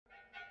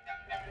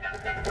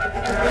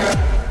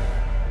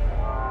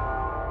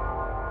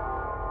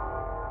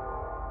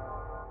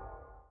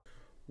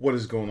What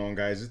is going on,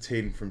 guys? It's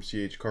Hayden from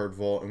CH Card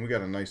Vault, and we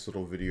got a nice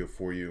little video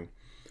for you.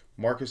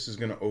 Marcus is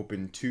going to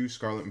open 2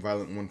 Scarlet and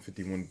Violet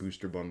 151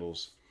 booster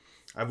bundles.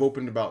 I've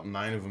opened about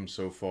 9 of them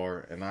so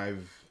far, and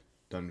I've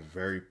done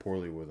very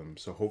poorly with them.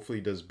 So hopefully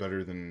he does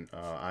better than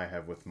I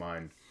have with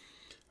mine.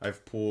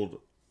 I've pulled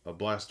a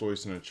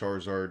Blastoise and a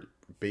Charizard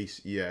base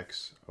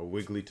EX, a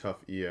Wigglytuff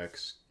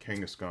EX,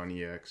 Kangaskhan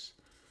EX,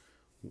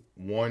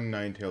 1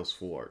 Ninetales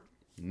full art,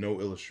 no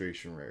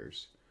illustration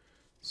rares.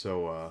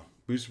 So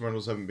booster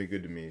bundles haven't been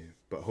good to me,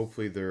 but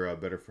hopefully they're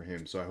better for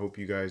him. So I hope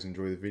you guys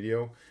enjoy the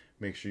video.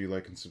 Make sure you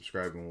like and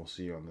subscribe, and we'll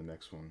see you on the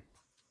next one.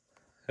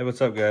 Hey, what's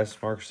up, guys?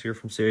 Marcus here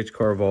from CH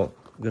Card Vault.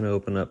 I'm going to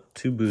open up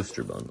 2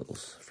 booster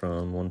bundles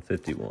from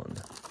 151.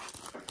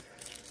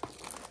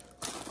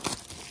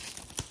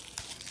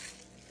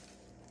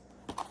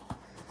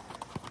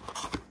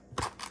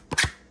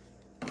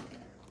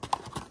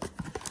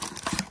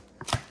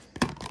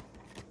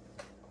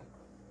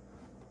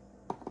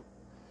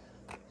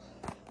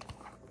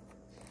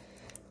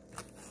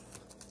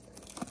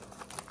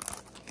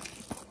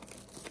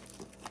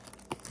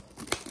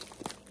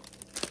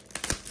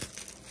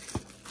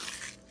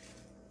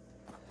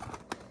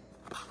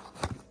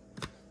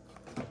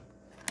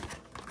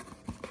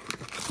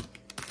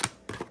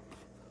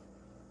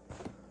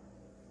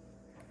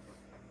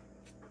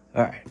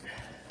 All right.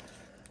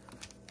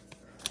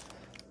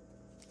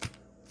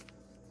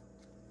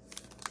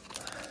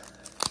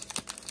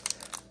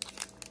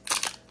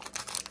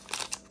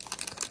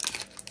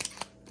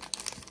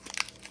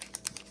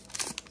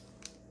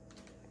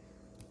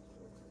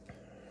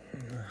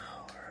 Where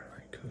are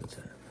my codes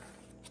at?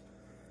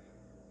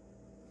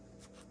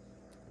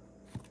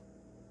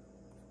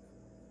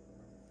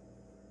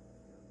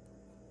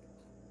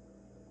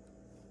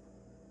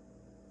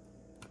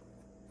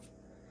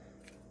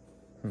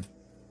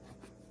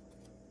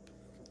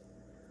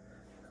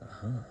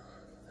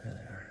 There they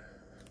are.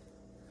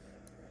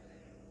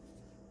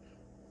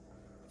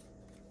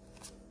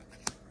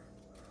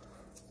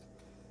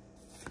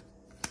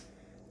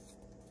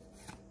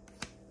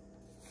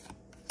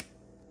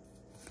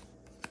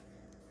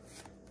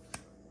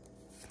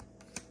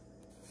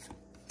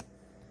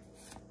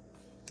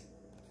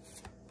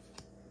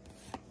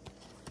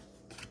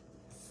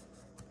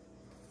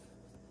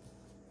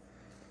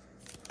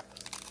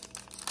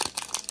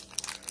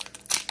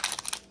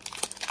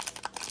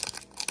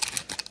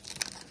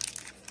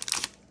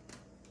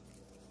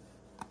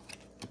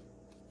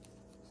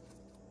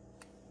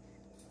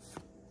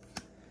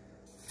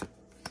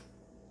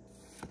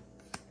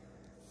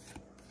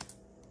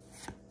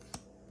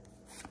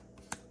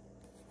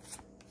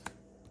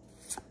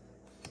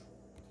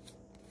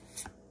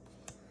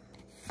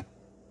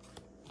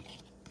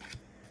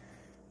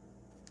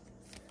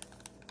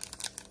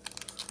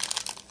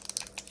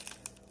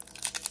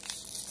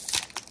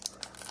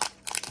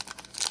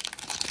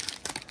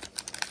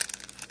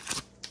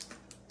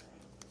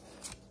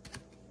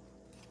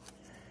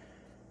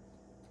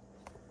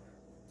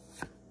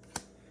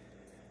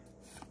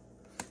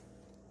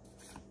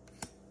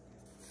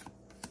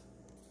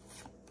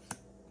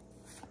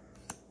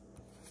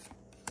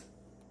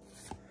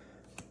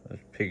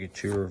 There's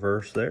Pikachu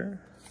reverse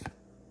there.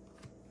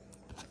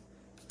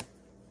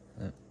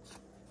 Yep.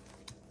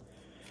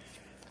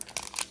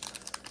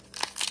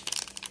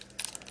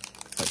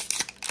 That's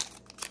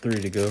 3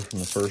 to go from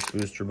the first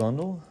booster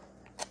bundle.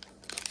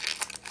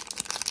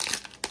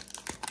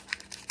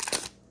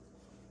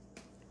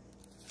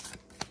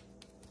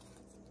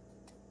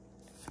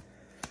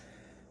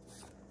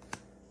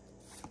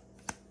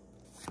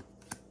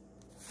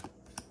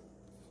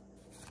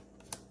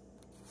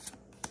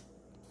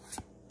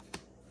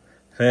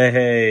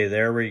 Hey,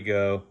 there we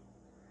go.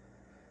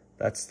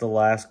 That's the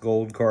last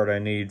gold card I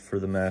need for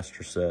the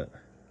master set.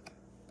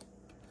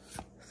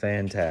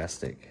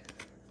 Fantastic.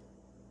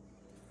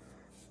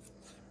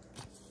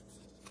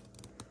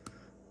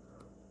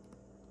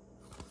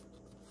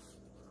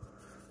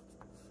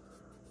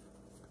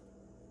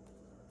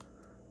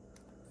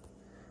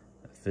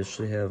 I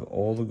officially have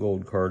all the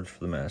gold cards for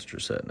the master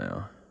set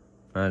now.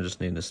 I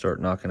just need to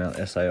start knocking out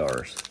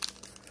SIRs.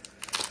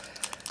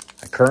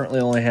 I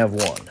currently only have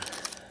 1.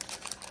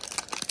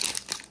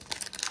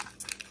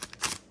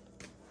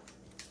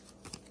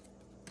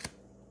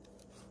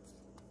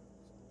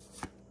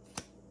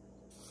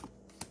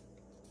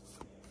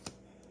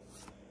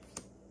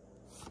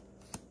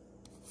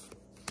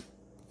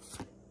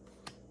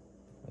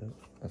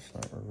 That's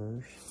not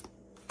reverse.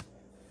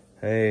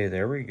 Hey,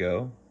 there we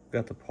go.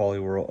 Got the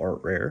Poliwhirl Art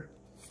Rare.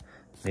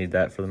 Need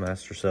that for the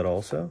master set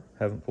also.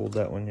 Haven't pulled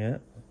that one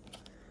yet.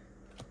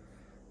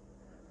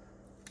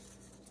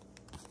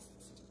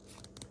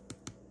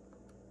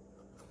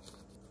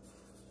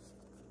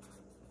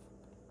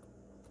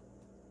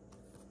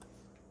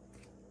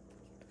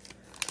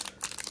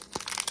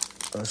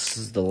 This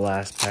is the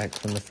last pack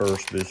from the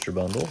first booster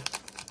bundle.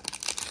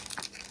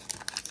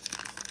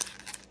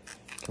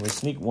 Can we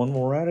sneak one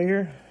more out of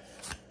here?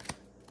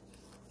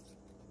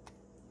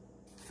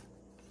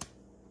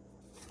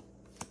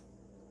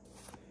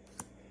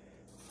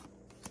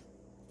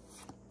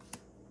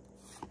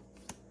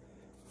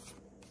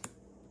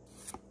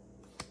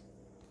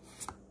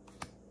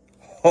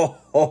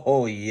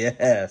 Oh,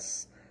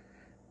 yes.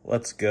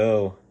 Let's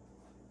go.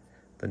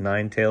 The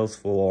Ninetales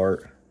full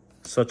art.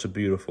 Such a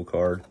beautiful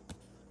card.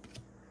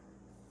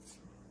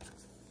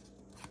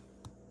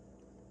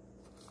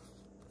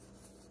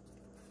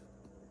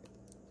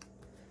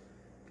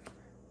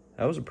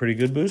 That was a pretty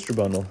good booster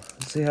bundle.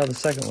 Let's see how the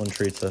second one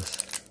treats us.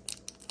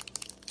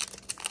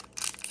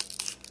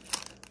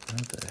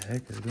 What the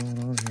heck is going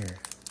on here?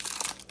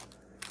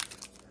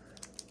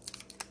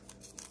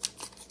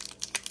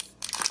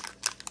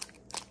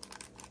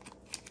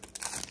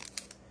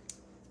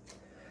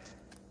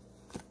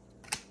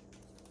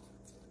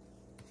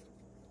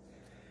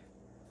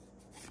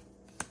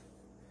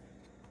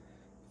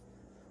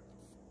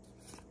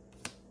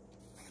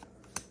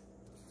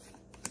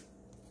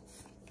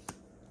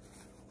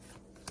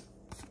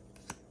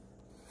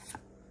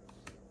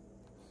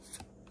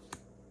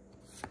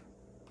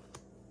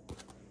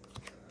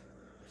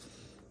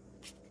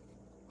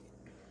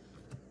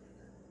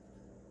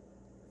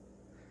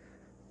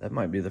 That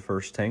might be the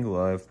first Tangle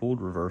I've pulled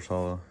reverse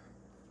holo.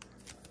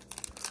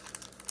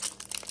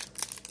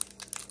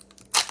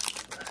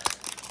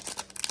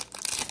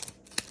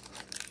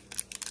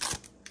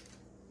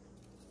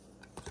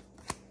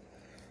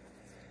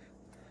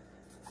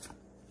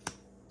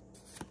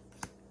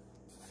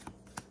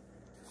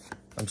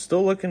 I'm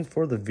still looking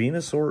for the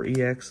Venusaur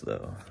EX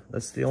though.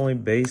 That's the only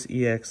base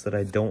EX that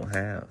I don't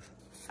have.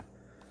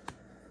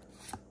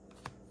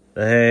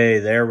 Hey,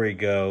 there we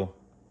go.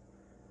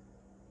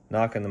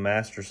 Knocking the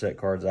Master Set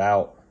cards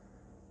out.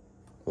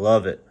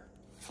 Love it.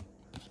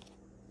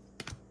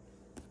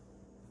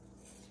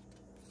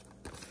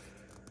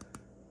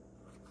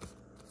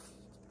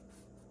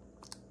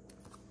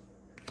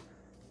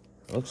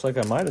 Looks like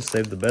I might have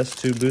saved the best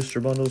two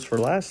booster bundles for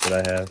last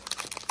that I have.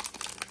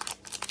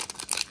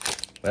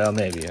 Well,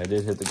 maybe. I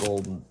did hit the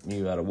golden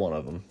Mew out of one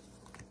of them.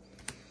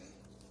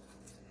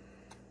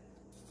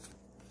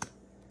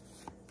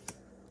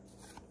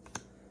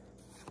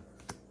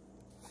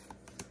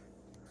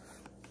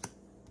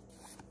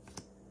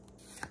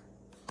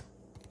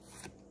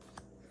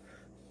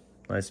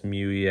 Nice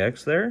Mew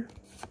EX there.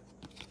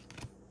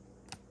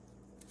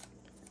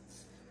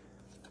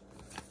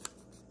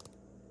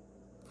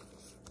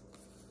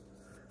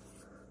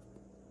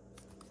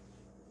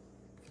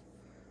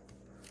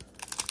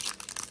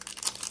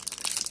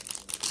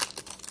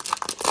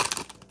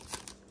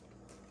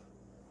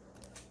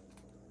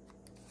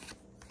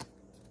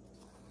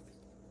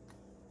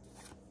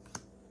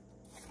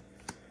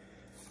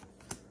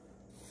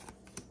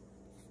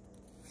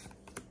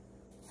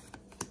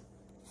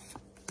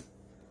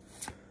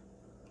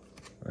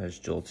 Nice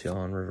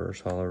Jolteon reverse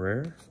holo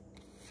rare.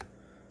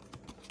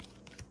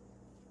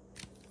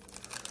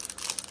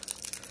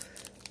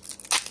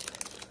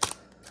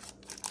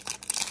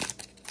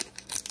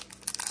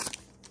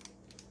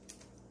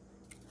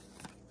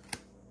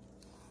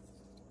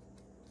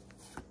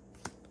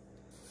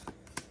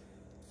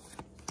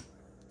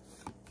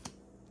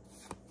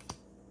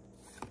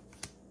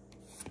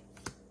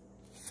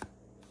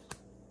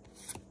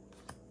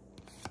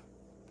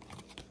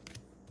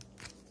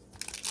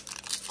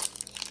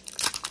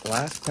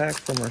 Last pack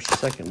from our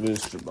second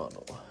booster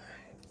bundle.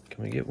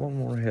 Can we get one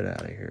more hit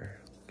out of here?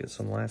 Get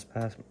some last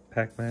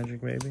pack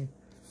magic maybe?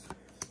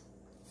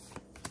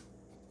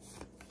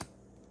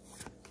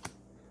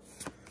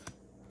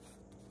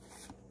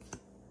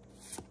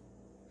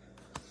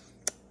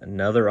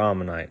 Another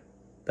Ammonite.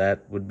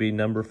 That would be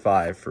number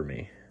 5 for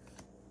me.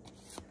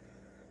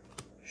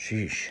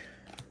 Sheesh.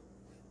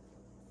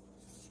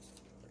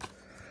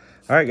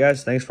 Alright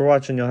guys, thanks for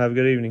watching. Y'all have a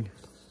good evening.